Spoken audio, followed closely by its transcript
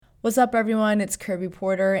What's up, everyone? It's Kirby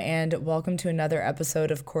Porter, and welcome to another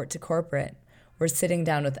episode of Court to Corporate. We're sitting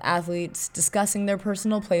down with athletes, discussing their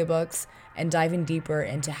personal playbooks, and diving deeper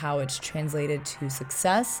into how it's translated to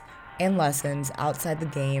success and lessons outside the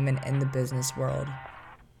game and in the business world.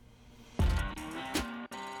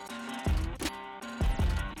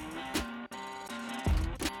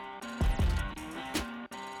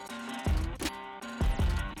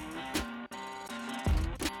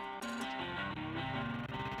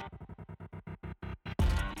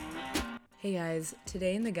 Hey guys,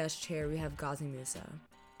 today in the guest chair we have Ghazi Musa.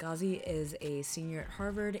 Ghazi is a senior at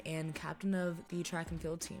Harvard and captain of the track and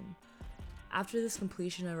field team. After this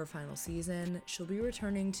completion of her final season, she'll be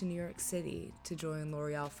returning to New York City to join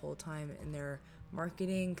L'Oreal full-time in their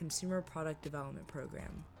marketing consumer product development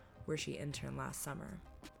program, where she interned last summer.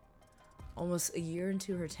 Almost a year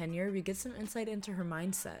into her tenure, we get some insight into her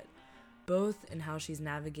mindset, both in how she's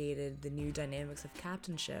navigated the new dynamics of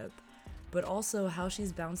captainship, but also how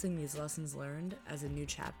she's bouncing these lessons learned as a new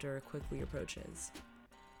chapter quickly approaches.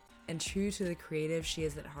 And true to the creative she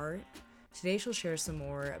is at heart, today she'll share some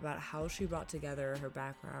more about how she brought together her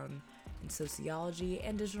background in sociology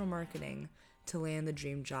and digital marketing to land the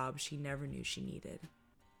dream job she never knew she needed.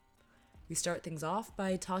 We start things off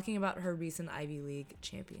by talking about her recent Ivy League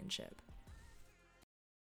championship.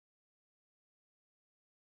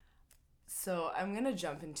 So I'm gonna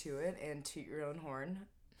jump into it and toot your own horn.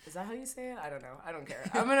 Is that how you say it? I don't know. I don't care.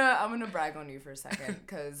 I'm gonna brag on you for a second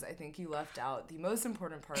because I think you left out the most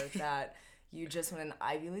important part that you just won an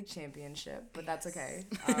Ivy League championship, but that's okay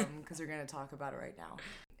because we're gonna talk about it right now.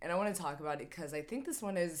 And I want to talk about it because I think this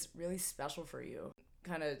one is really special for you.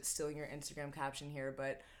 Kind of stealing your Instagram caption here,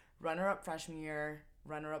 but runner-up freshman year,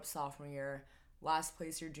 runner-up sophomore year, last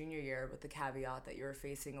place your junior year with the caveat that you were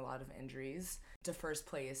facing a lot of injuries, to first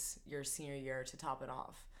place your senior year to top it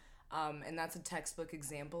off. And that's a textbook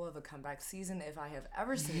example of a comeback season if I have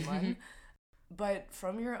ever seen one. But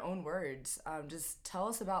from your own words, just tell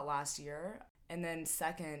us about last year. And then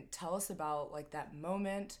second, tell us about like that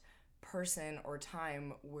moment, person, or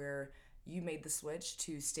time where you made the switch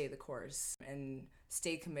to stay the course and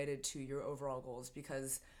stay committed to your overall goals.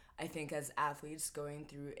 Because I think as athletes going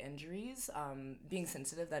through injuries, being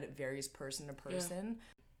sensitive that it varies person to person,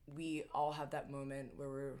 we all have that moment where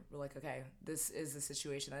we're like, okay, this is the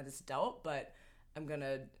situation I just dealt, but I'm going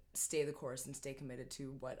to stay the course and stay committed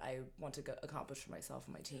to what I want to accomplish for myself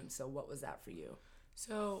and my team. So what was that for you?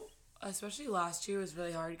 So, especially last year was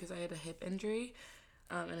really hard because I had a hip injury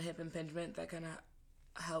and a hip impingement that kind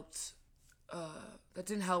of helped, that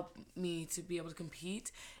didn't help me to be able to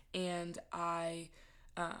compete. And I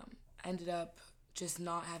ended up just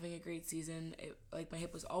not having a great season. My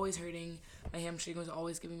hip was always hurting, my hamstring was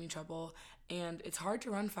always giving me trouble, and it's hard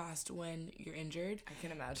to run fast when you're injured. I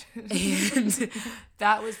can imagine. And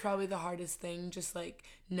that was probably the hardest thing, just like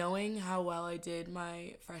knowing how well I did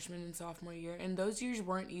my freshman and sophomore year. And those years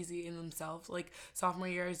weren't easy in themselves. Like sophomore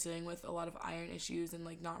year I was dealing with a lot of iron issues and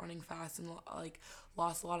like not running fast and like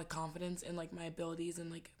lost a lot of confidence in like my abilities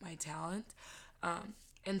and like my talent.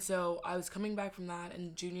 And so I was coming back from that,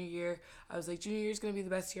 and junior year, I was like, junior year is going to be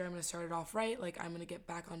the best year. I'm going to start it off right. Like, I'm going to get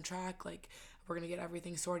back on track. Like, we're going to get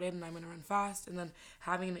everything sorted, and I'm going to run fast. And then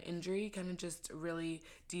having an injury kind of just really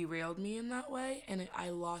derailed me in that way. And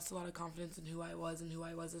I lost a lot of confidence in who I was and who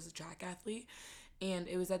I was as a track athlete. And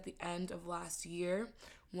it was at the end of last year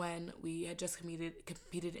when we had just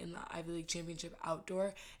competed in the Ivy League Championship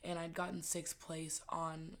outdoor, and I'd gotten sixth place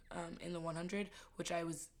on in the 100, which I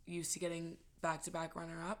was used to getting back-to-back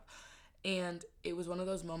runner-up. And it was one of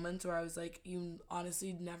those moments where I was like, you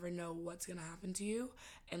honestly never know what's gonna happen to you,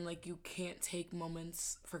 and like you can't take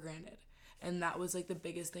moments for granted. And that was like the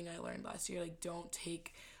biggest thing I learned last year. Like, don't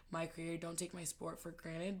take my career, don't take my sport for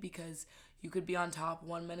granted, because you could be on top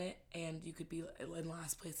one minute and you could be in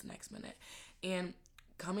last place the next minute. And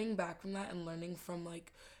coming back from that and learning from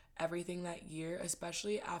like everything that year,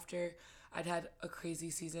 especially after I'd had a crazy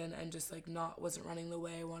season and just like wasn't running the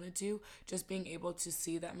way I wanted to, just being able to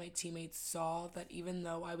see that my teammates saw that even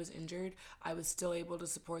though I was injured, I was still able to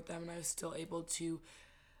support them and I was still able to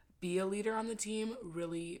be a leader on the team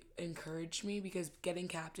really encouraged me, because getting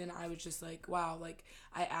captain, I was just like, wow, like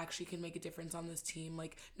I actually can make a difference on this team.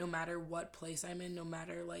 Like no matter what place I'm in, no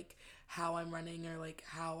matter like how I'm running or like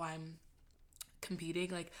how I'm competing,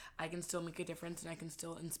 like I can still make a difference and I can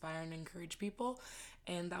still inspire and encourage people.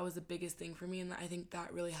 And that was the biggest thing for me, and I think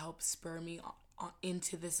that really helped spur me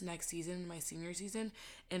into this next season, my senior season,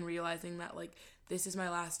 and realizing that like this is my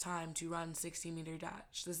last time to run 60-meter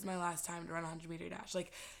dash, this is my last time to run 100-meter dash.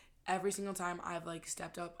 Like every single time I've like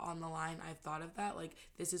stepped up on the line, I've thought of that, like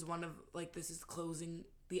this is closing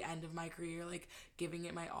the end of my career, like giving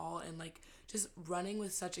it my all and like just running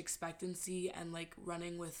with such expectancy and like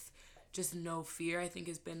running with just no fear, I think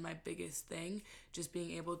has been my biggest thing. Just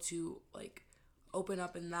being able to like open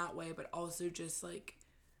up in that way, but also just like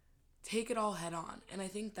take it all head on. And I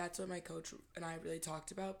think that's what my coach and I really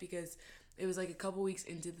talked about, because it was like a couple weeks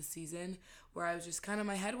into the season where I was just kind of,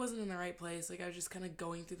 my head wasn't in the right place. Like I was just kind of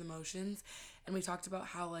going through the motions. And we talked about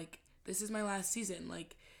how like, this is my last season.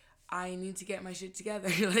 Like I need to get my shit together.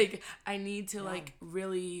 Like I need to like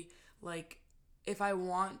really like, if I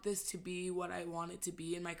want this to be what I want it to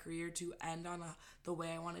be in my career, to end on the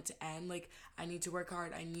way I want it to end, like I need to work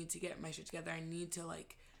hard. I need to get my shit together. I need to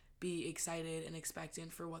like be excited and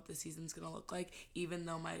expectant for what the season's gonna look like, even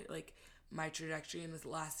though my trajectory in the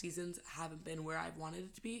last seasons haven't been where I've wanted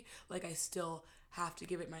it to be. Like I still have to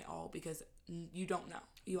give it my all, because you don't know.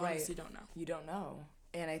 You honestly don't know. You don't know.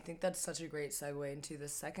 And I think that's such a great segue into the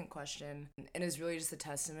second question, and is really just a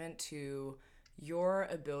testament to your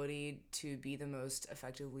ability to be the most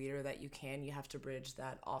effective leader that you can. You have to bridge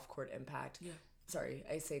that off-court impact. Yeah. Sorry,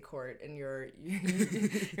 I say court, and you're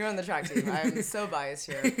on the track team. I'm so biased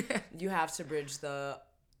here. You have to bridge the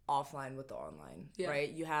offline with the online,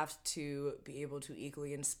 right? You have to be able to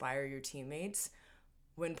equally inspire your teammates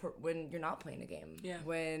when you're not playing a game,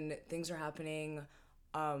 when things are happening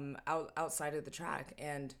outside of the track.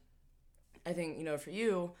 And I think, you know, for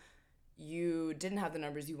you, you didn't have the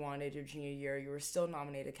numbers you wanted your junior year. You were still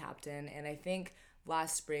nominated captain, and I think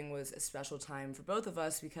last spring was a special time for both of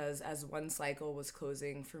us, because as one cycle was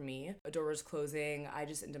closing for me, a door was closing, I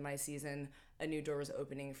just ended my season, a new door was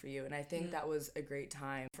opening for you. And I think that was a great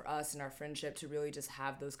time for us and our friendship to really just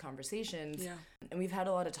have those conversations. Yeah. And we've had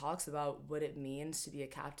a lot of talks about what it means to be a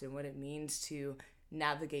captain, what it means to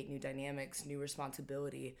navigate new dynamics, new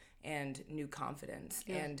responsibility, and new confidence.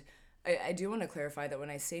 Yeah. And I do want to clarify that when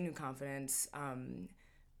I say new confidence,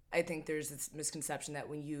 I think there's this misconception that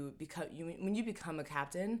when you become a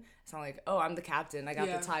captain, it's not like, oh, I'm the captain, I got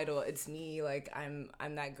the title, it's me, like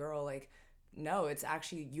I'm that girl. Like, no, it's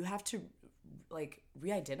actually, you have to like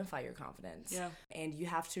re-identify your confidence, and you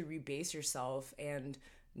have to rebase yourself and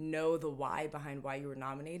know the why behind why you were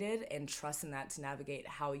nominated, and trust in that to navigate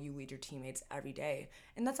how you lead your teammates every day.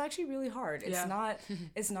 And that's actually really hard.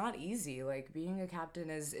 It's not easy. Like being a captain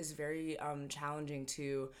is very challenging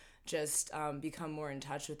to just become more in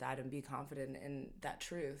touch with that and be confident in that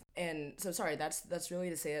truth. And so sorry, that's really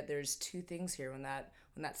to say that there's two things here when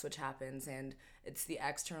that switch happens, and it's the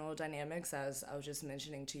external dynamics, as I was just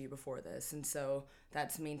mentioning to you before this. And so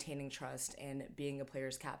that's maintaining trust and being a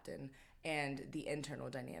player's captain, and the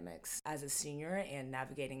internal dynamics as a senior and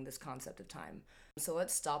navigating this concept of time. So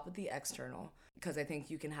let's stop with the external, because I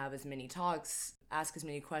think you can have as many talks, ask as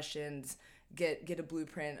many questions, get a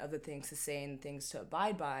blueprint of the things to say and things to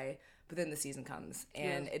abide by, but then the season comes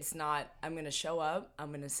and it's not, I'm going to show up, I'm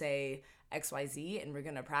going to say XYZ, and we're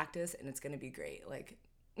going to practice and it's going to be great. Like,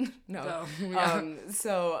 no.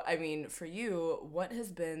 So, I mean, for you, what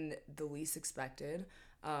has been the least expected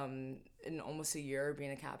in almost a year of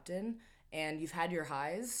being a captain? And you've had your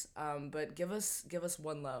highs, but give us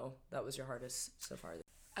one low that was your hardest so far.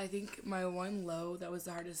 I think my one low that was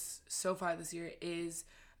the hardest so far this year is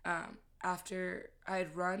after I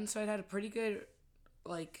had run, so I'd had a pretty good,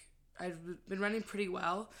 like, I'd been running pretty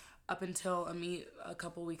well up until a meet a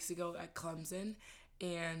couple weeks ago at Clemson,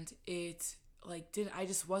 and it, like, I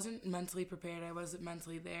just wasn't mentally prepared. I wasn't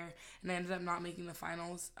mentally there, and I ended up not making the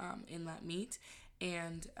finals in that meet,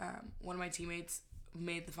 and one of my teammates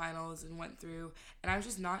made the finals and went through, and I was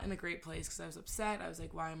just not in a great place because I was upset. I was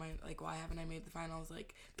like, why haven't I made the finals?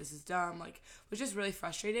 Like, this is dumb. Like, was just really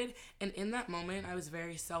frustrated. And in that moment, I was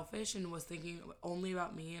very selfish and was thinking only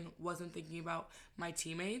about me and wasn't thinking about my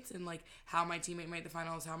teammates and like how my teammate made the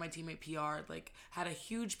finals, how my teammate PR'd, like had a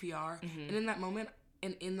huge PR. Mm-hmm. And in that moment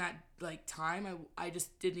and in that like time, I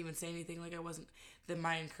just didn't even say anything. Like, I wasn't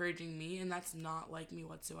my encouraging me, and that's not like me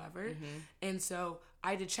whatsoever. Mm-hmm. And so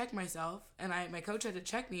I had to check myself, and my coach had to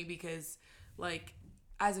check me, because like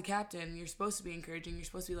as a captain, you're supposed to be encouraging, you're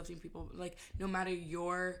supposed to be lifting people, like no matter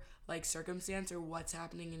your like circumstance or what's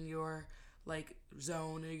happening in your like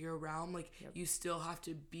zone or your realm, like you still have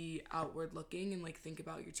to be outward looking and like think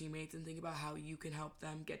about your teammates and think about how you can help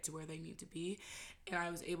them get to where they need to be. And I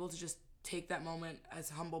was able to just take that moment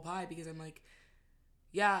as humble pie, because I'm like,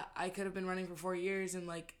 yeah, I could have been running for 4 years and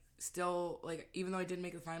like still, like, even though I didn't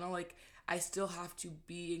make the final, like I still have to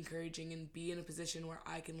be encouraging and be in a position where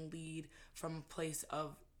I can lead from a place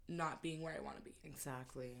of not being where I want to be.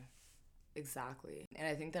 Exactly. And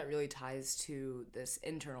I think that really ties to this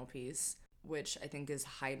internal piece, which I think is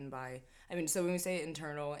heightened by, I mean, so when we say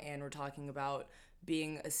internal and we're talking about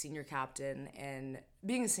being a senior captain and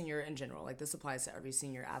being a senior in general, like this applies to every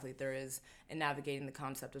senior athlete there is, and navigating the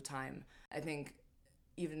concept of time. I think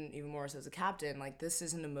even more so as a captain, like this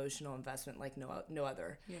is an emotional investment like no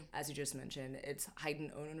other. Yeah. As you just mentioned, it's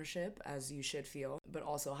heightened ownership, as you should feel, but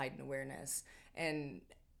also heightened awareness. And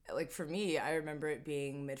like for me, I remember it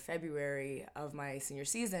being mid-February of my senior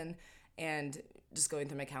season, and just going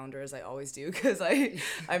through my calendar as I always do, because I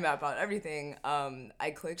map out everything.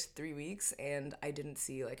 I clicked 3 weeks and I didn't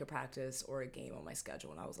see like a practice or a game on my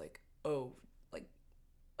schedule, and I was like, oh, like,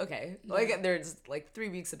 okay, like there's like 3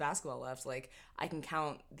 weeks of basketball left. Like I can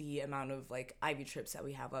count the amount of like Ivy trips that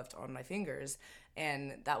we have left on my fingers,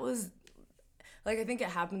 and that was like, I think it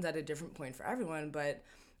happens at a different point for everyone, but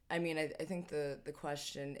I mean, I think the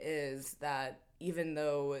question is that even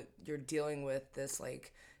though you're dealing with this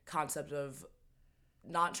like concept of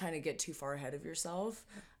not trying to get too far ahead of yourself,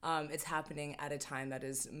 it's happening at a time that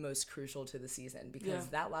is most crucial to the season, because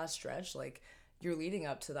that last stretch, like you're leading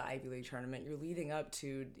up to the Ivy League tournament, you're leading up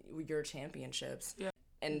to your championships. Yeah.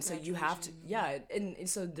 And so you have to, and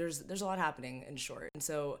so there's a lot happening in short. And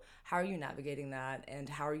so how are you navigating that, and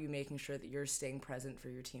how are you making sure that you're staying present for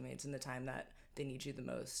your teammates in the time that they need you the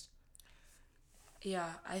most? Yeah,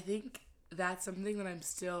 I think that's something that I'm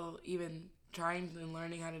still even trying and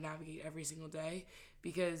learning how to navigate every single day,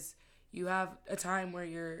 because you have a time where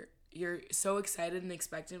you're so excited and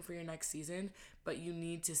expectant for your next season, but you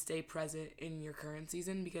need to stay present in your current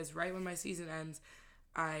season, because right when my season ends,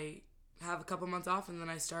 I have a couple months off and then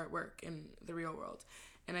I start work in the real world.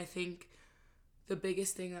 And I think the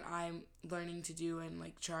biggest thing that I'm learning to do and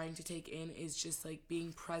like trying to take in is just like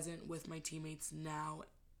being present with my teammates now,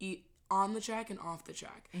 on the track and off the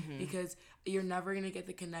track, because you're never going to get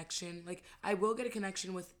the connection. Like I will get a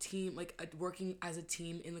connection with team, like working as a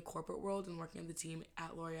team in the corporate world and working as the team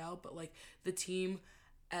at L'Oreal, but like the team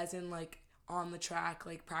as in like on the track,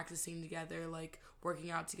 like practicing together, like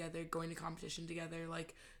working out together, going to competition together,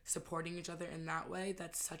 like supporting each other in that way,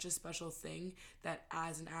 that's such a special thing that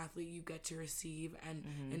as an athlete you get to receive and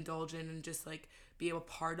indulge in and just like be a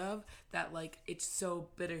part of, that like it's so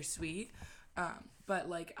bittersweet. But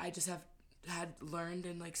like I just had learned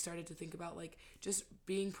and like started to think about like just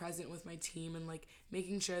being present with my team and like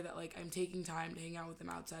making sure that like I'm taking time to hang out with them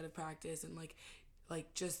outside of practice, and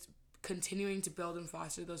like just continuing to build and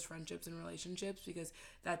foster those friendships and relationships, because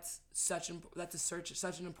that's such an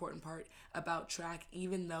important part about track,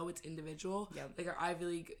 even though it's individual. Yep. Like our Ivy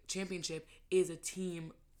League championship is a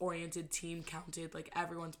team oriented, team counted, like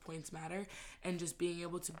everyone's points matter, and just being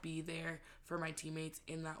able to be there for my teammates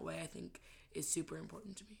in that way, I think is super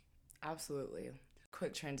important to me. Absolutely.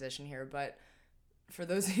 Quick transition here, but for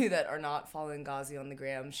those of you that are not following Ghazi on the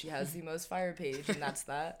gram, she has the most fire page, and that's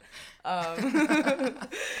that.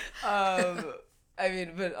 I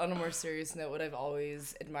mean, but on a more serious note, what I've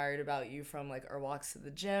always admired about you, from like our walks to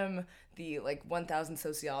the gym, the like 1,000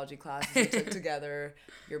 sociology classes we took together,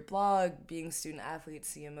 your blog, being student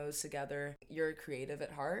athletes, CMOs together, you're creative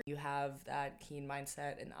at heart. You have that keen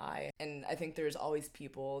mindset and eye. And I think there's always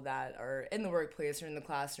people that are in the workplace or in the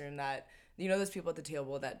classroom that, you know, those people at the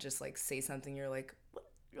table that just like say something, you're like, what?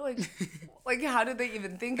 You're like, like, how did they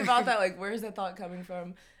even think about that? Like, where's that thought coming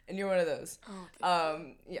from? And you're one of those. Oh,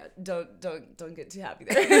 yeah, don't get too happy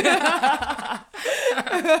there.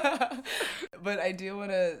 But I do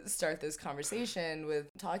want to start this conversation with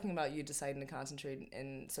talking about you deciding to concentrate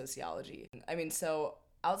in sociology. I mean, so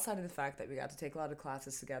outside of the fact that we got to take a lot of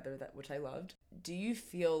classes together, which I loved, do you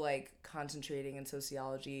feel like concentrating in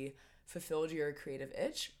sociology fulfilled your creative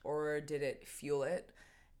itch, or did it fuel it?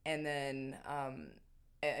 And then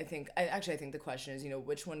I think the question is, you know,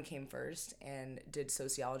 which one came first, and did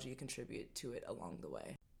sociology contribute to it along the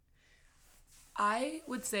way? I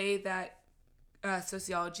would say that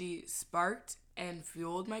sociology sparked and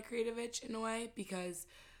fueled my creative itch in a way, because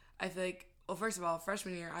I feel like, well, first of all,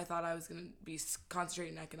 freshman year, I thought I was going to be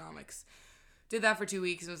concentrating in economics. Did that for 2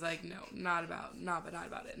 weeks and was like, no, not about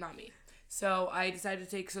it, not me. So I decided to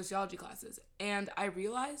take sociology classes, and I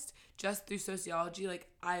realized just through sociology, like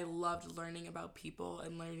I loved learning about people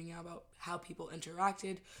and learning about how people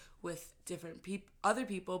interacted with different other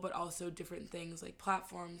people, but also different things like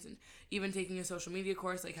platforms, and even taking a social media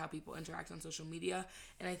course, like how people interact on social media.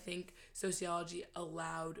 And I think sociology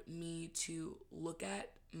allowed me to look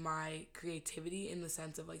at my creativity in the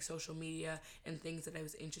sense of like social media and things that I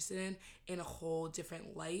was interested in a whole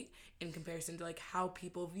different light in comparison to like how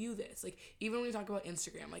people view this. Like even when we talk about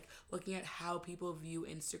Instagram, like looking at how people view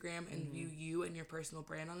Instagram and view you and your personal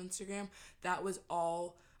brand on Instagram, that was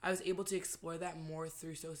all, I was able to explore that more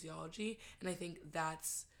through sociology. And I think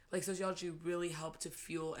that's like sociology really helped to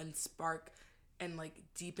fuel and spark and like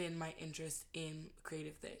deepen my interest in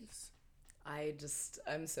creative things.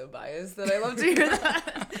 I'm so biased that I love to hear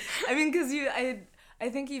that. I mean, because I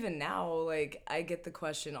think even now, like, I get the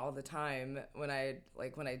question all the time when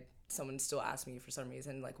someone still asks me for some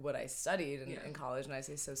reason, like, what I studied in college, and I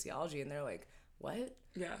say sociology, and they're like, what?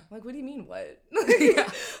 Yeah. Like, what do you mean, what? Yeah.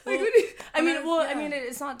 Like, what do you, I mean,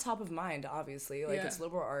 it's not top of mind, obviously. Like, it's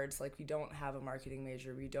liberal arts. Like, we don't have a marketing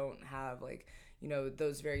major. We don't have, like, you know,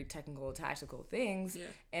 those very technical, tactical things. Yeah.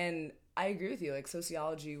 And I agree with you. Like,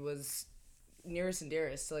 sociology was nearest and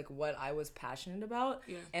dearest to like what I was passionate about,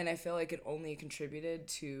 and I feel like it only contributed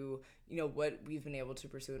to, you know, what we've been able to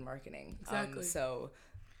pursue in marketing. Exactly. So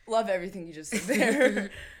love everything you just said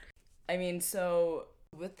there. I mean, so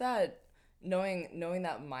with that, knowing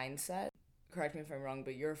that mindset, correct me if I'm wrong,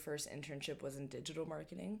 but your first internship was in digital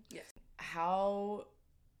marketing. Yes. How,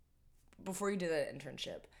 before you did that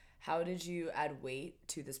internship, how did you add weight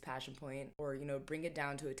to this passion point, or, you know, bring it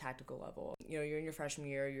down to a tactical level? You know, you're in your freshman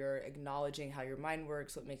year, you're acknowledging how your mind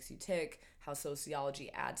works, what makes you tick, how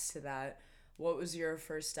sociology adds to that. What was your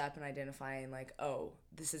first step in identifying, like, oh,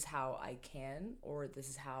 this is how I can, or this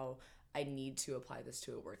is how I need to apply this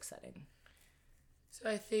to a work setting? So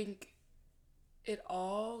I think it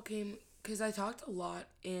all came, because I talked a lot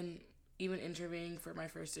in even interviewing for my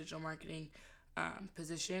first digital marketing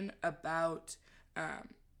position about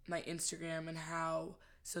my Instagram and how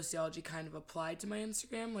sociology kind of applied to my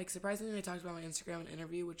Instagram. Like, surprisingly, I talked about my Instagram in an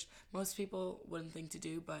interview, which most people wouldn't think to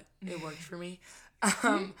do, but it worked for me.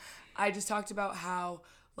 I just talked about how,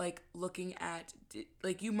 like, looking at,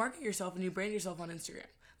 like, you market yourself and you brand yourself on Instagram.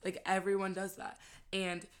 Like, everyone does that.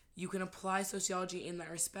 And you can apply sociology in that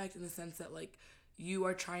respect, in the sense that, like, you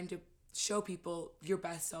are trying to show people your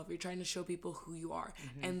best self. You're trying to show people who you are,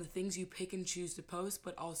 and the things you pick and choose to post,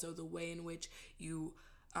 but also the way in which you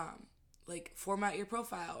like format your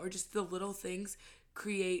profile, or just the little things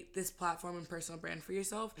create this platform and personal brand for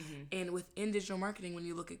yourself. And within digital marketing, when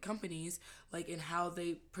you look at companies, like, in how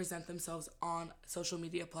they present themselves on social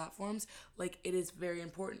media platforms, like, it is very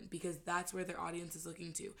important, because that's where their audience is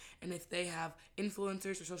looking to. And if they have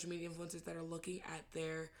influencers or social media influencers that are looking at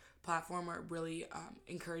their platform, or really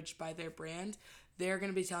encouraged by their brand, they're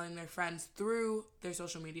going to be telling their friends through their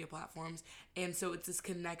social media platforms. And so it's this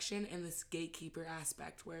connection and this gatekeeper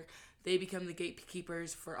aspect, where they become the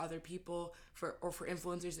gatekeepers for other people, for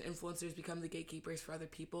influencers, and influencers become the gatekeepers for other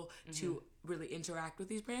people to really interact with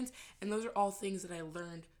these brands. And those are all things that I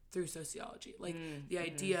learned through sociology. Like, the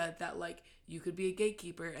idea that, like, you could be a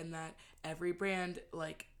gatekeeper, and that every brand,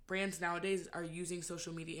 like, brands nowadays are using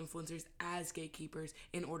social media influencers as gatekeepers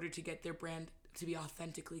in order to get their brand to be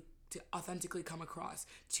authentically come across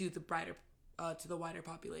to the wider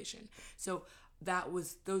population. So that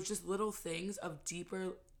was those just little things of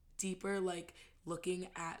deeper, like, looking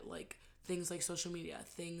at, like, things like social media,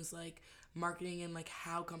 things like marketing, and, like,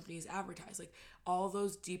 how companies advertise. Like, all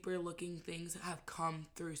those deeper looking things have come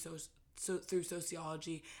through through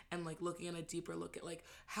sociology, and, like, looking at a deeper look at, like,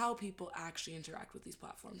 how people actually interact with these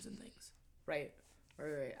platforms and things. Right,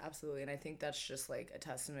 absolutely. And I think that's just, like, a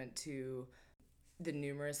testament to the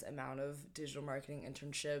numerous amount of digital marketing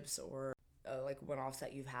internships or like one-offs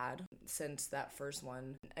that you've had since that first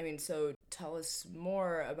one. I mean, so tell us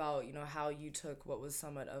more about, you know, how you took what was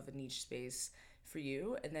somewhat of a niche space for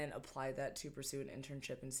you and then applied that to pursue an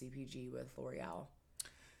internship in CPG with L'Oreal.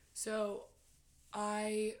 So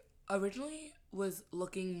I originally was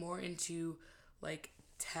looking more into, like,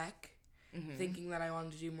 tech, thinking that I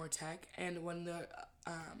wanted to do more tech. And when the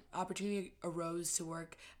opportunity arose to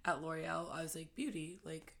work at L'Oreal, I was like, beauty,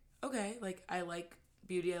 like, okay, like, I like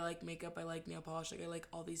beauty, I like makeup, I like nail polish, like, I like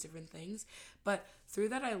all these different things. But through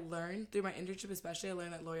that, I learned, through my internship especially, I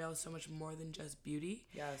learned that L'Oreal is so much more than just beauty.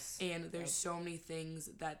 Yes. And there's so many things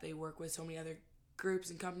that they work with, so many other groups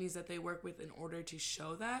and companies that they work with in order to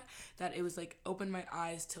show that it was, like, opened my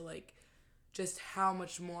eyes to, like, just how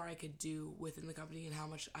much more I could do within the company and how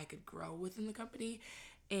much I could grow within the company.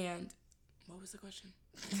 And what was the question?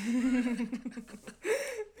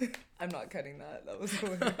 I'm not cutting that. That was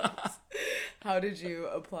hilarious. How did you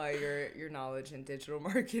apply your knowledge in digital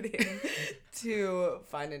marketing to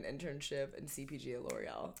find an internship in CPG at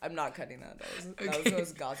L'Oreal? I'm not cutting that. That was the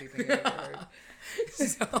most gauzy thing I've ever heard.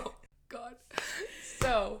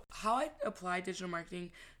 So how I applied digital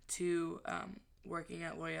marketing to working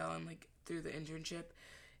at L'Oreal and, like, through the internship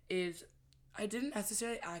is I didn't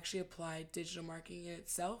necessarily actually apply digital marketing in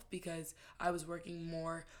itself, because I was working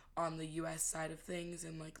more on the US side of things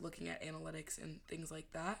and, like, looking at analytics and things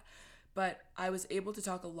like that. But I was able to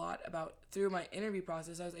talk a lot about, through my interview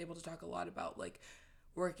process, I was able to talk a lot about, like,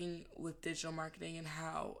 working with digital marketing and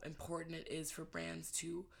how important it is for brands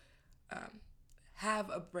to have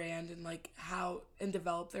a brand and like how and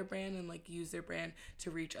develop their brand and like use their brand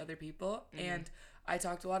to reach other people. And I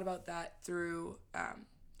talked a lot about that through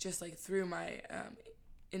just like through my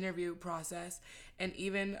interview process, and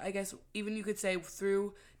even I guess even you could say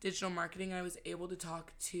through digital marketing I was able to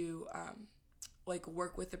talk to like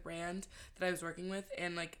work with the brand that I was working with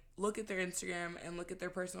and like look at their Instagram and look at their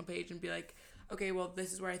personal page and be like, okay, well,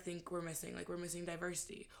 this is where I think we're missing. Like, we're missing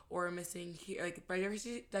diversity, or we're missing here. Like,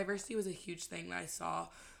 diversity was a huge thing that I saw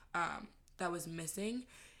that was missing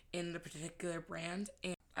in the particular brand,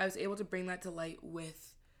 and I was able to bring that to light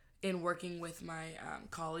in working with my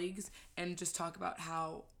colleagues and just talk about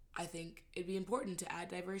how I think it'd be important to add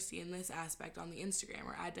diversity in this aspect on the Instagram,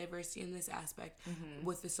 or add diversity in this aspect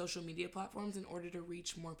with the social media platforms in order to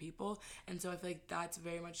reach more people. And so I feel like that's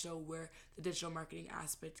very much so where the digital marketing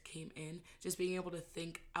aspect came in, just being able to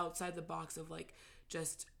think outside the box of like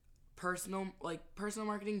just personal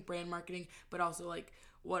marketing, brand marketing, but also like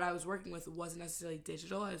what I was working with wasn't necessarily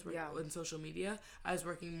digital. I was working in social media. I was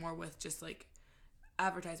working more with just like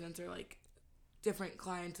advertisements or like different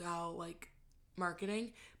clientele like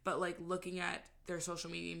marketing, but like looking at their social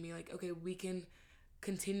media and being like, okay, we can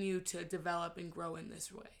continue to develop and grow in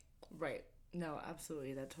this way. Right. No,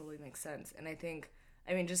 absolutely. That totally makes sense. And I think,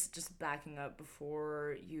 I mean, just backing up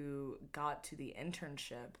before you got to the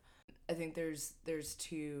internship, I think there's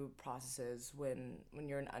two processes when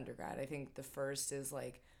you're an undergrad. I think the first is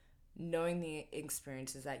like knowing the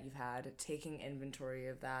experiences that you've had, taking inventory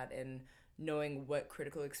of that, and knowing what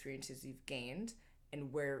critical experiences you've gained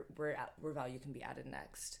and where value can be added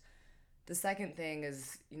next. The second thing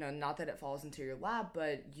is, not that it falls into your lap,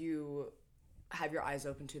 but you have your eyes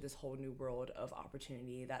open to this whole new world of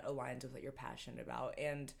opportunity that aligns with what you're passionate about.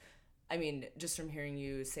 And I mean, just from hearing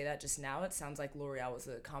you say that just now, it sounds like L'Oreal was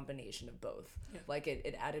a combination of both. Yeah. Like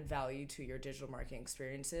it added value to your digital marketing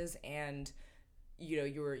experiences, and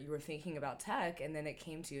you were thinking about tech, and then it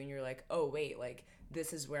came to you and you're like, oh wait, like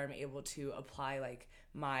this is where I'm able to apply like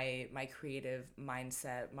my creative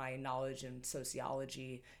mindset, my knowledge in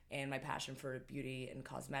sociology, and my passion for beauty and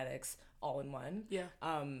cosmetics all in one. Yeah.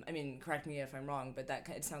 I mean, correct me if I'm wrong, but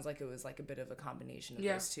it sounds like it was like a bit of a combination of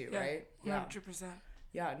those two, right? 100%.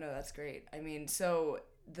 Yeah, no, that's great. I mean, so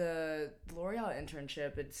the L'Oreal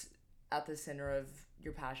internship, it's at the center of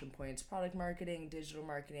your passion points: product marketing, digital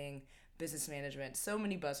marketing, business management, so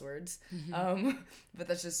many buzzwords. But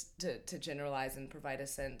that's just to generalize and provide a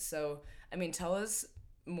sense. So, I mean, tell us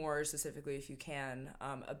more specifically, if you can,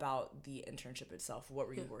 about the internship itself. What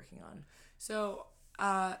were you working on? So,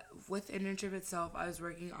 with internship itself, I was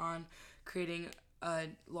working on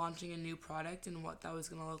launching a new product and what that was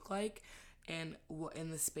going to look like, and in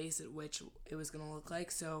the space at which it was going to look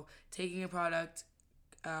like. So, taking a product,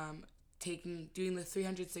 doing the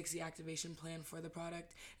 360 activation plan for the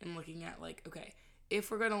product, and looking at like, okay,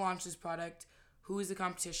 if we're going to launch this product, who is the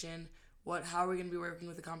competition? How are we going to be working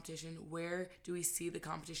with the competition? Where do we see the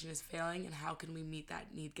competition is failing, and how can we meet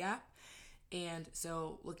that need gap? And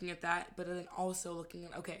so looking at that, but then also looking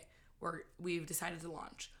at, okay, we've decided to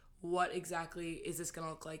launch. What exactly is this going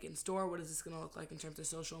to look like in store? What is this going to look like in terms of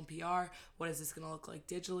social and PR? What is this going to look like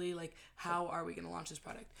digitally? Like, how are we going to launch this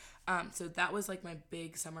product? So that was like my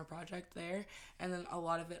big summer project there. And then a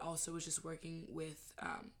lot of it also was just working with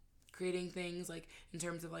creating things like in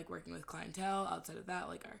terms of like working with clientele. Outside of that,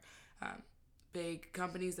 like our big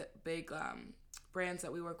companies, big brands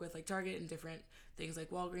that we work with, like Target, and different things like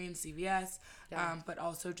Walgreens, CVS, but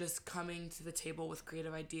also just coming to the table with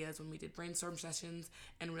creative ideas when we did brainstorm sessions,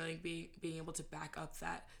 and really being able to back up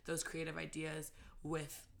those creative ideas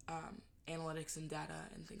with analytics and data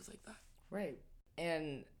and things like that. Right.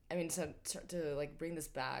 And I mean, so to like bring this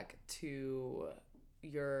back to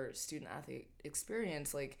your student athlete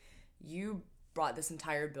experience, like you brought this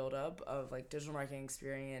entire buildup of like digital marketing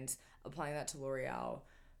experience, applying that to L'Oreal,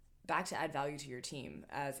 back to add value to your team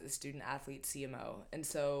as a student athlete CMO. And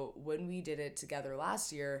so when we did it together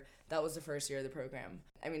last year, that was the first year of the program.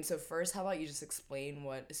 I mean, so first, how about you just explain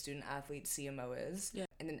what a student athlete CMO is? Yeah.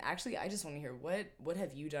 And then actually, I just want to hear what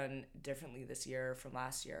have you done differently this year from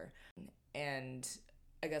last year? And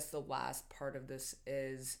I guess the last part of this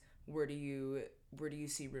is where do you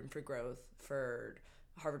see room for growth for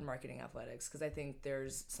Harvard Marketing Athletics? Because I think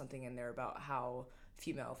there's something in there about how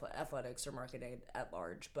female athletics are marketed at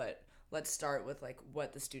large, but let's start with like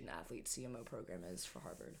what the student athlete CMO program is for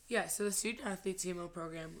Harvard. Yeah, so the student athlete CMO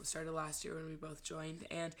program started last year when we both joined,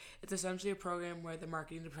 and it's essentially a program where the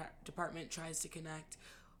marketing department tries to connect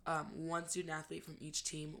one student athlete from each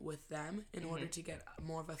team with them in order to get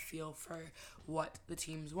more of a feel for what the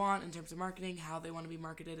teams want in terms of marketing, how they want to be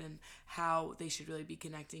marketed, and how they should really be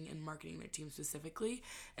connecting and marketing their team specifically.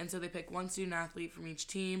 And so they pick one student athlete from each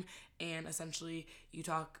team, and essentially you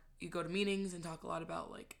go to meetings and talk a lot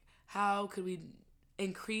about like how could we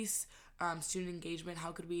increase student engagement,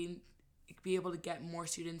 how could we be able to get more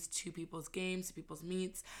students to people's games, to people's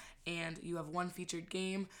meets, and you have one featured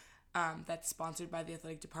game that's sponsored by the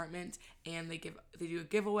athletic department, and they do a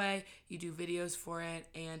giveaway, you do videos for it,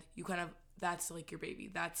 and you kind of, that's like your baby.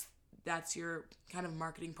 That's your kind of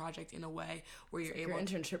marketing project in a way where you're able your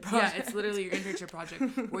internship project. Yeah, it's literally your internship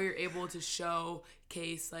project where you're able to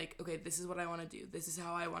showcase like, okay, this is what I want to do. This is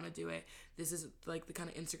how I want to do it. This is like the kind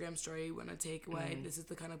of Instagram story we want to take away. This is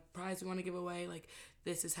the kind of prize we want to give away. Like,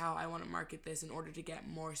 this is how I want to market this in order to get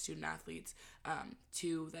more student athletes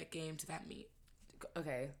to that game, to that meet.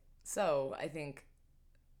 Okay, so I think,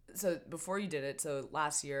 so before you did it, so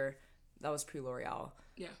last year, that was pre-L'Oreal.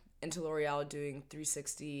 Yeah. Into L'Oreal doing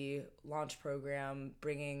 360 launch program,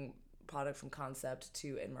 bringing product from concept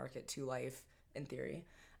to end market to life in theory.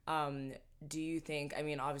 Do you think, I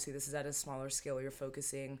mean, obviously this is at a smaller scale, you're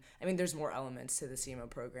focusing, I mean, there's more elements to the CMO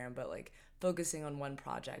program, but like focusing on one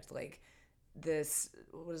project, like this,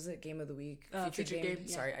 what is it, game of the week? Featured game.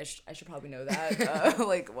 Yeah. Sorry, I should probably know that.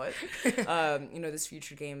 Like what? This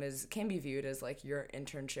featured game can be viewed as like your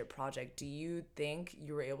internship project. Do you think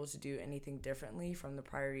you were able to do anything differently from the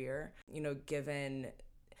prior year? Given,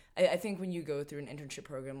 I think when you go through an internship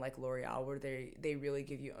program like L'Oreal, where they really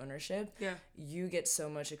give you ownership, yeah, you get so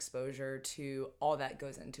much exposure to all that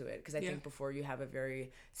goes into it. Because I think before you have a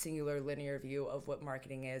very singular linear view of what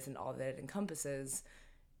marketing is and all that it encompasses.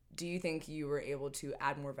 Do you think you were able to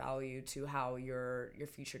add more value to how your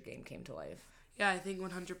featured game came to life? Yeah, I think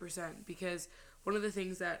 100%, because one of the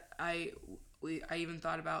things that I even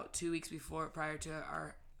thought about 2 weeks prior to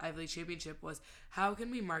our Ivy League championship was, how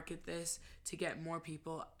can we market this to get more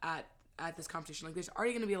people at this competition? Like, there's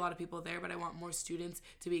already going to be a lot of people there, but I want more students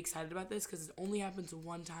to be excited about this, because it only happens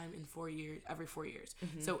one time in 4 years, every 4 years.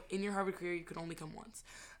 So in your Harvard career, you could only come once.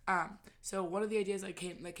 So one of the ideas that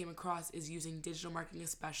came across is using digital marketing,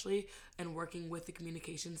 especially, and working with the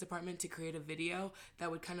communications department to create a video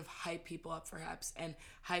that would kind of hype people up for HEPS and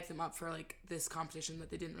hype them up for like this competition that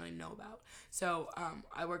they didn't really know about. So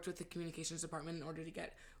I worked with the communications department in order to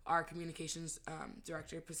get our communications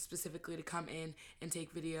director specifically to come in and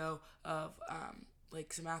take video of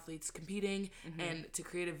like some athletes competing and to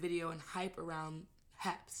create a video and hype around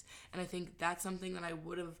HEPS. And I think that's something that I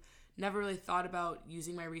would have never really thought about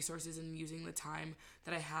using my resources and using the time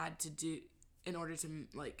that I had to do in order to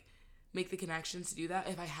like make the connections to do that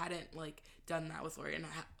if I hadn't like done that with L'Oreal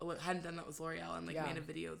and hadn't done that with L'Oreal and like made a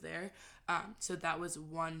video there. So that was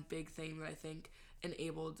one big thing that I think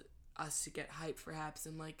enabled us to get hype for HEPS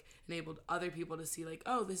and like enabled other people to see like,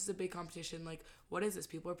 oh, this is a big competition. Like, what is this?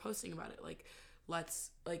 People are posting about it. Like,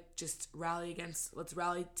 let's like just let's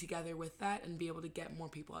rally together with that and be able to get more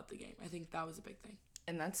people at the game. I think that was a big thing.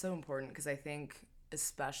 And that's so important, because I think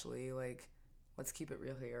especially like, let's keep it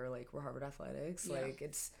real here, like we're Harvard Athletics, like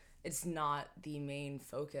it's not the main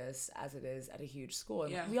focus as it is at a huge school,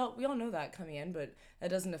 and we all know that coming in, but that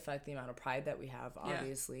doesn't affect the amount of pride that we have,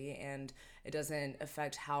 obviously, and it doesn't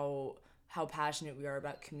affect how passionate we are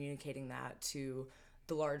about communicating that to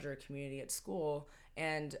the larger community at school.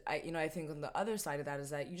 And I think on the other side of that is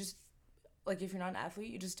that you just, like, if you're not an athlete,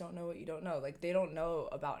 you just don't know what you don't know. Like, they don't know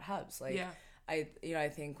about HEPS. Like, I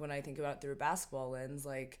think when I think about it through a basketball lens,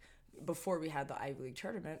 like, before we had the Ivy League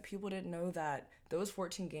tournament, people didn't know that those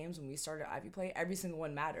 14 games when we started Ivy Play, every single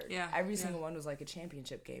one mattered. Every single one was like a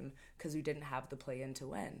championship game, because we didn't have the play-in to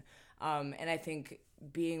win. And I think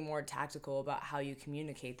being more tactical about how you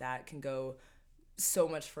communicate that can go so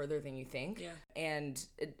much further than you think. And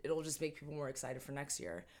it'll just make people more excited for next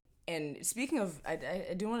year. And speaking of,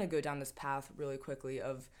 I do want to go down this path really quickly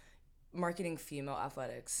of marketing female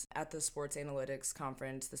athletics. At the Sports Analytics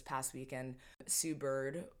Conference this past weekend, Sue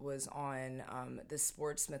Bird was on the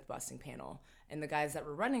sports myth-busting panel. And the guys that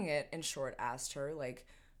were running it, in short, asked her, like,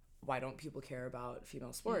 why don't people care about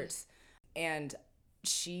female sports? And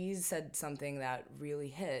she said something that really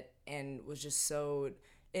hit and was just so,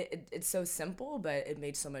 it's so simple, but it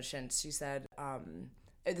made so much sense. She said,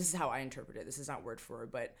 this is how I interpret it, this is not word for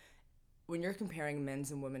word, but when you're comparing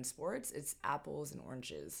men's and women's sports, it's apples and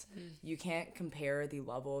oranges. You can't compare the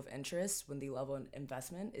level of interest when the level of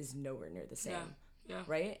investment is nowhere near the same.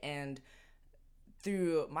 Right? And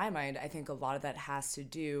through my mind, I think a lot of that has to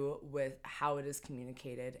do with how it is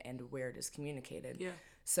communicated and where it is communicated.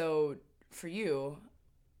 So for you,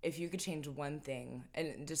 if you could change one thing,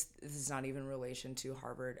 and just this is not even in relation to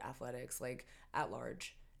Harvard athletics, like at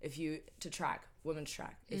large, if you to track women's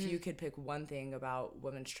track, if you could pick one thing about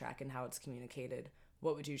women's track and how it's communicated,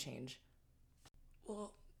 what would you change?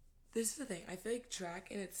 Well, this is the thing. I feel like track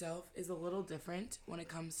in itself is a little different when it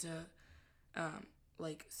comes to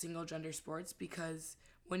like single gender sports, because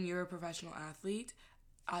when you're a professional athlete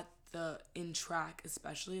in track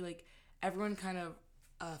especially, like everyone kind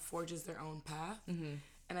of forges their own path.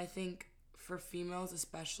 And I think for females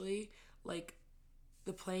especially, like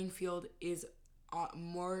the playing field is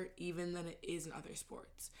more even than it is in other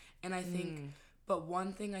sports. And I think, but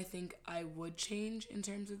one thing I think I would change in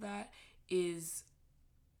terms of that is,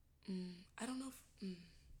 I don't know if,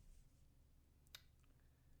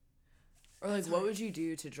 or like what would you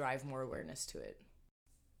do to drive more awareness to it?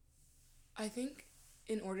 I think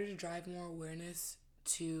in order to drive more awareness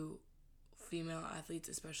to female athletes,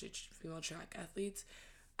 especially female track athletes,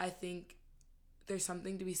 I think there's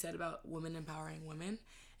something to be said about women empowering women.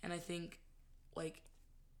 And I think, like,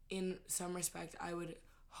 in some respect, I would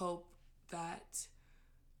hope that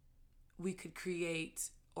we could create,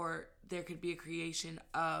 or there could be a creation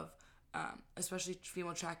of, especially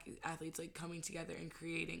female track athletes, like, coming together and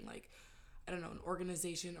creating, like, I don't know, an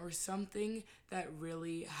organization or something that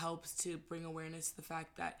really helps to bring awareness to the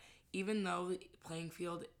fact that even though the playing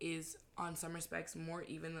field is, on some respects, more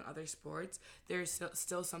even than other sports, there's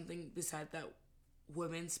still something beside that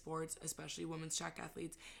women's sports, especially women's track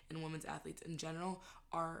athletes and women's athletes in general,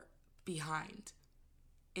 are behind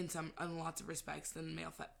in lots of respects than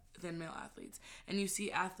male athletes. And you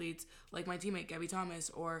see athletes like my teammate Gabby Thomas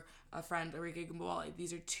or a friend Arike Gumbawali.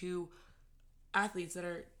 These are two athletes that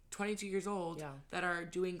are 22 years old that are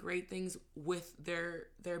doing great things with their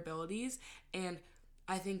abilities, and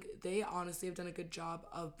I think they honestly have done a good job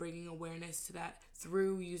of bringing awareness to that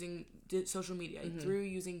through using social media, through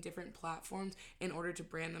using different platforms in order to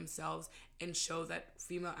brand themselves and show that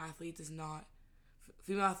female athletics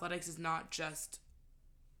is not just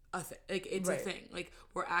a thing. Like, it's a thing. Like,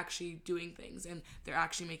 we're actually doing things and they're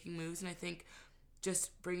actually making moves. And I think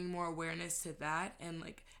just bringing more awareness to that, and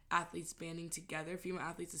like athletes banding together, female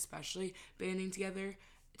athletes especially banding together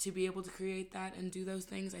to be able to create that and do those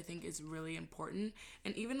things, I think is really important.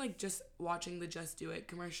 And even like just watching the Just Do It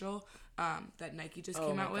commercial that Nike just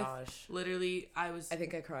came out with. Literally, I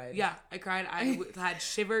think I cried. Yeah, I cried. I had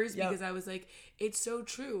shivers because I was like, it's so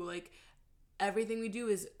true. Like, everything we do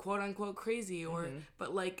is quote unquote crazy, or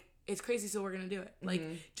but like it's crazy, so we're gonna do it. Like,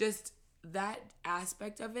 just that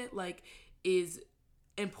aspect of it, like, is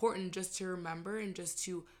important just to remember and just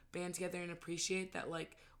to band together and appreciate that,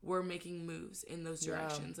 like, we're making moves in those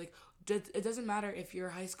directions. Like, it doesn't matter if you're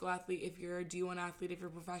a high school athlete, if you're a D1 athlete, if you're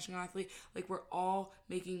a professional athlete. Like, we're all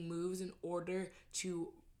making moves in order to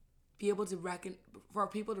be able to for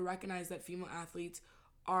people to recognize that female athletes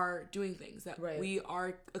are doing things, that we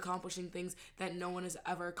are accomplishing things that no one has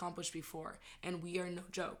ever accomplished before, and we are no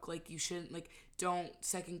joke. Like, you shouldn't, like, don't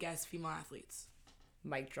second guess female athletes.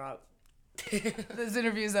 Mic drop. This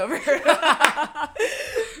interview's over.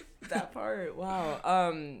 That part.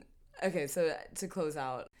 Wow. Okay, so to close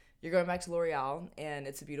out, you're going back to L'Oreal, and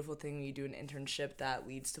it's a beautiful thing. You do an internship that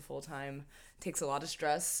leads to full-time, takes a lot of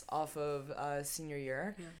stress off of senior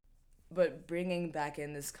year. Yeah. But bringing back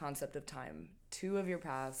in this concept of time, two of your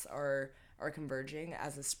paths are converging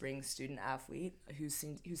as a spring student athlete whose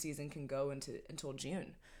season can go until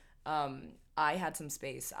June. I had some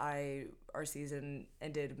space. Our season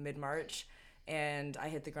ended mid-March, and I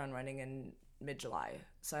hit the ground running in mid-July.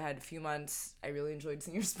 So I had a few months. I really enjoyed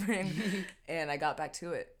senior spring, and I got back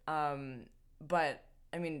to it. But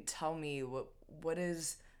I mean, tell me what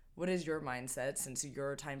is your mindset, since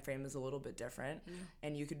your time frame is a little bit different,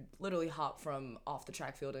 and you could literally hop from off the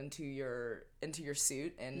track field into your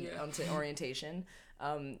suit and onto orientation.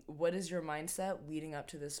 What is your mindset leading up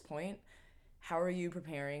to this point? How are you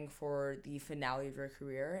preparing for the finale of your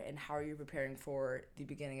career, and how are you preparing for the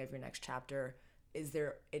beginning of your next chapter? Is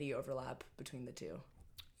there any overlap between the two?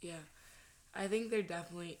 Yeah, I think there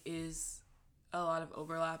definitely is a lot of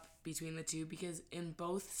overlap between the two, because in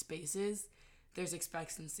both spaces, there's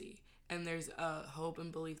expectancy and there's a hope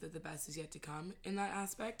and belief that the best is yet to come in that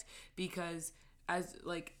aspect, because as,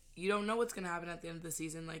 like, you don't know what's going to happen at the end of the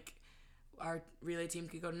season. Like, our relay team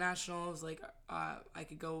could go to nationals, like, I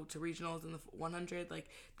could go to regionals in the 100, like,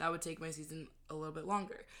 that would take my season a little bit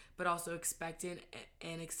longer, but also expectant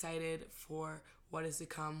and excited for what is to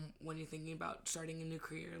come when you're thinking about starting a new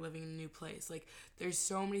career, living in a new place. Like, there's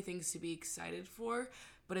so many things to be excited for,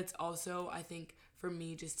 but it's also, I think, for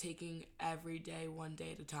me, just taking every day, one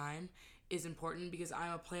day at a time is important, because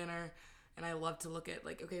I'm a planner and I love to look at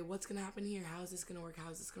like, okay, what's gonna happen here? How is this gonna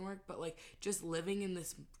work? But like just living in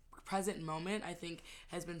this present moment, I think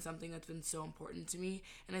has been something that's been so important to me.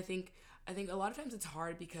 And I think a lot of times it's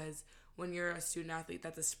hard because when you're a student athlete,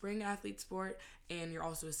 that's a spring athlete sport, and you're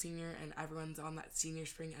also a senior and everyone's on that senior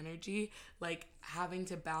spring energy, like having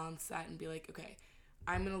to balance that and be like, okay,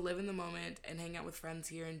 I'm going to live in the moment and hang out with friends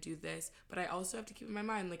here and do this, but I also have to keep in my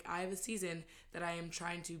mind, like, I have a season that I am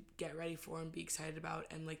trying to get ready for and be excited about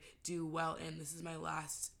and, like, do well in. This is my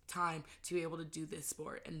last time to be able to do this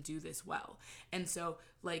sport and do this well. And so,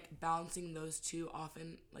 like, balancing those two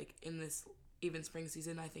often, like, in this even spring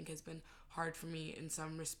season, I think has been hard for me in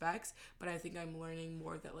some respects, but I think I'm learning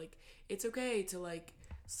more that, like, it's okay to, like,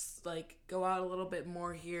 go out a little bit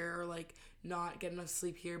more here, or like not get enough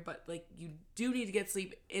sleep here, but like you do need to get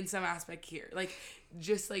sleep in some aspect here, like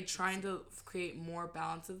just like trying to create more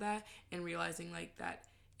balance of that and realizing like that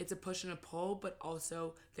it's a push and a pull, but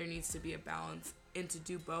also there needs to be a balance, and to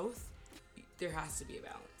do both there has to be a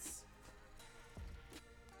balance.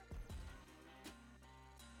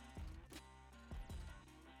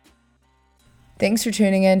 Thanks for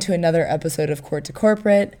tuning in to another episode of Court to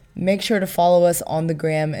Corporate. Make sure to follow us on the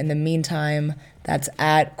gram in the meantime. That's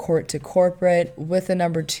at Court to Corporate with the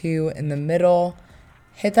number 2 in the middle.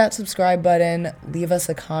 Hit that subscribe button. Leave us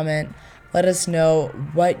a comment. Let us know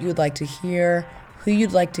what you'd like to hear, who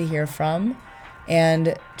you'd like to hear from,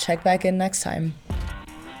 and check back in next time.